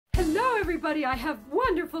Hello everybody, I have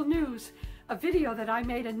wonderful news. A video that I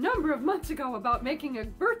made a number of months ago about making a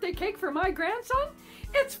birthday cake for my grandson.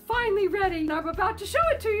 It's finally ready and I'm about to show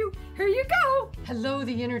it to you. Here you go. Hello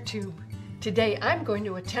the inner tube. Today I'm going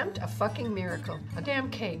to attempt a fucking miracle. A damn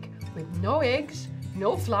cake with no eggs,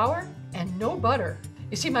 no flour, and no butter.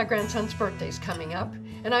 You see, my grandson's birthday's coming up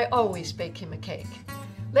and I always bake him a cake.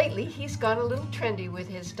 Lately he's gone a little trendy with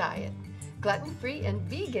his diet. Gluten-free and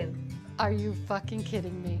vegan. Are you fucking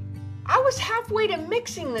kidding me? I was halfway to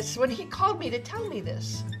mixing this when he called me to tell me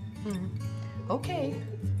this. Okay,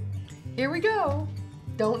 here we go.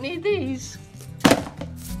 Don't need these.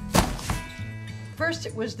 First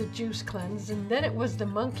it was the juice cleanse, and then it was the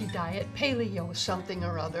monkey diet, paleo something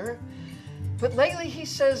or other. But lately he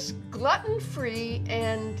says gluten-free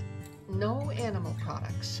and no animal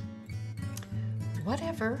products.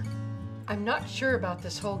 Whatever. I'm not sure about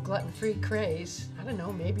this whole gluten-free craze. I don't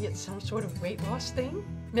know, maybe it's some sort of weight loss thing?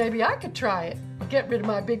 Maybe I could try it and get rid of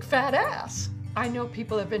my big fat ass. I know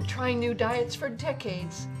people have been trying new diets for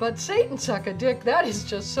decades, but Satan suck a dick, that is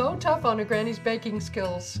just so tough on a granny's baking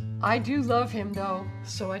skills. I do love him though,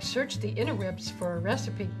 so I searched the interwebs for a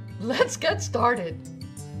recipe. Let's get started.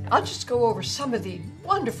 I'll just go over some of the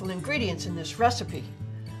wonderful ingredients in this recipe.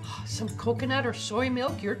 Some coconut or soy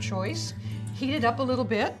milk, your choice. Heat it up a little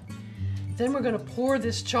bit. Then we're gonna pour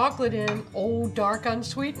this chocolate in. Oh, dark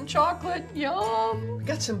unsweetened chocolate, yum. We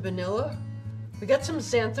got some vanilla. We got some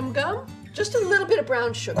xanthan gum. Just a little bit of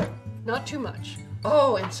brown sugar, not too much.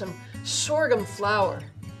 Oh, and some sorghum flour.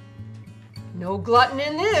 No gluten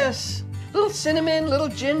in this. Little cinnamon, little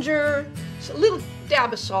ginger, a little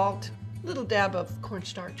dab of salt, little dab of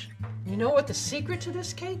cornstarch. You know what the secret to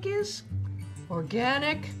this cake is?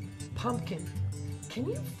 Organic pumpkin. Can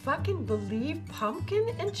you fucking believe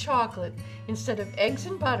pumpkin and chocolate instead of eggs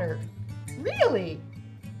and butter? Really?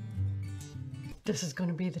 This is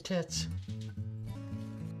gonna be the tits.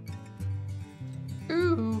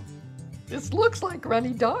 Ooh, this looks like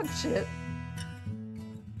runny dog shit.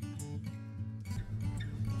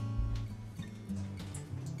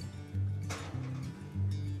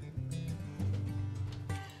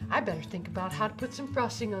 I better think about how to put some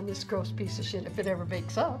frosting on this gross piece of shit if it ever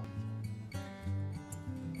bakes up.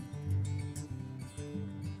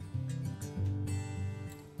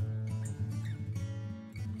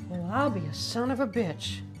 Well, I'll be a son of a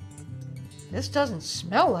bitch. This doesn't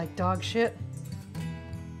smell like dog shit.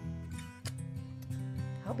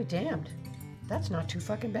 I'll be damned. That's not too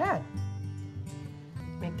fucking bad.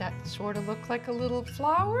 Make that sort of look like a little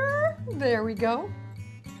flower. There we go.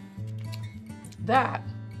 That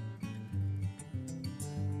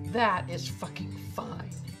is fucking fine.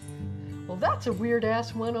 Well, that's a weird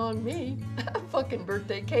ass one on me. A fucking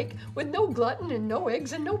birthday cake with no gluten and no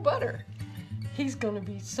eggs and no butter. He's gonna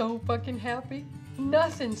be so fucking happy.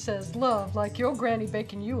 Nothing says love like your granny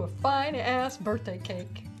baking you a fine ass birthday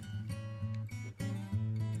cake.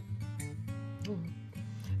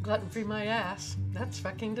 Gluten-free my ass. That's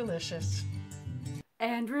fucking delicious.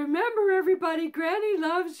 And remember everybody, Granny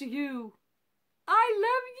loves you. I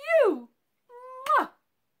love you.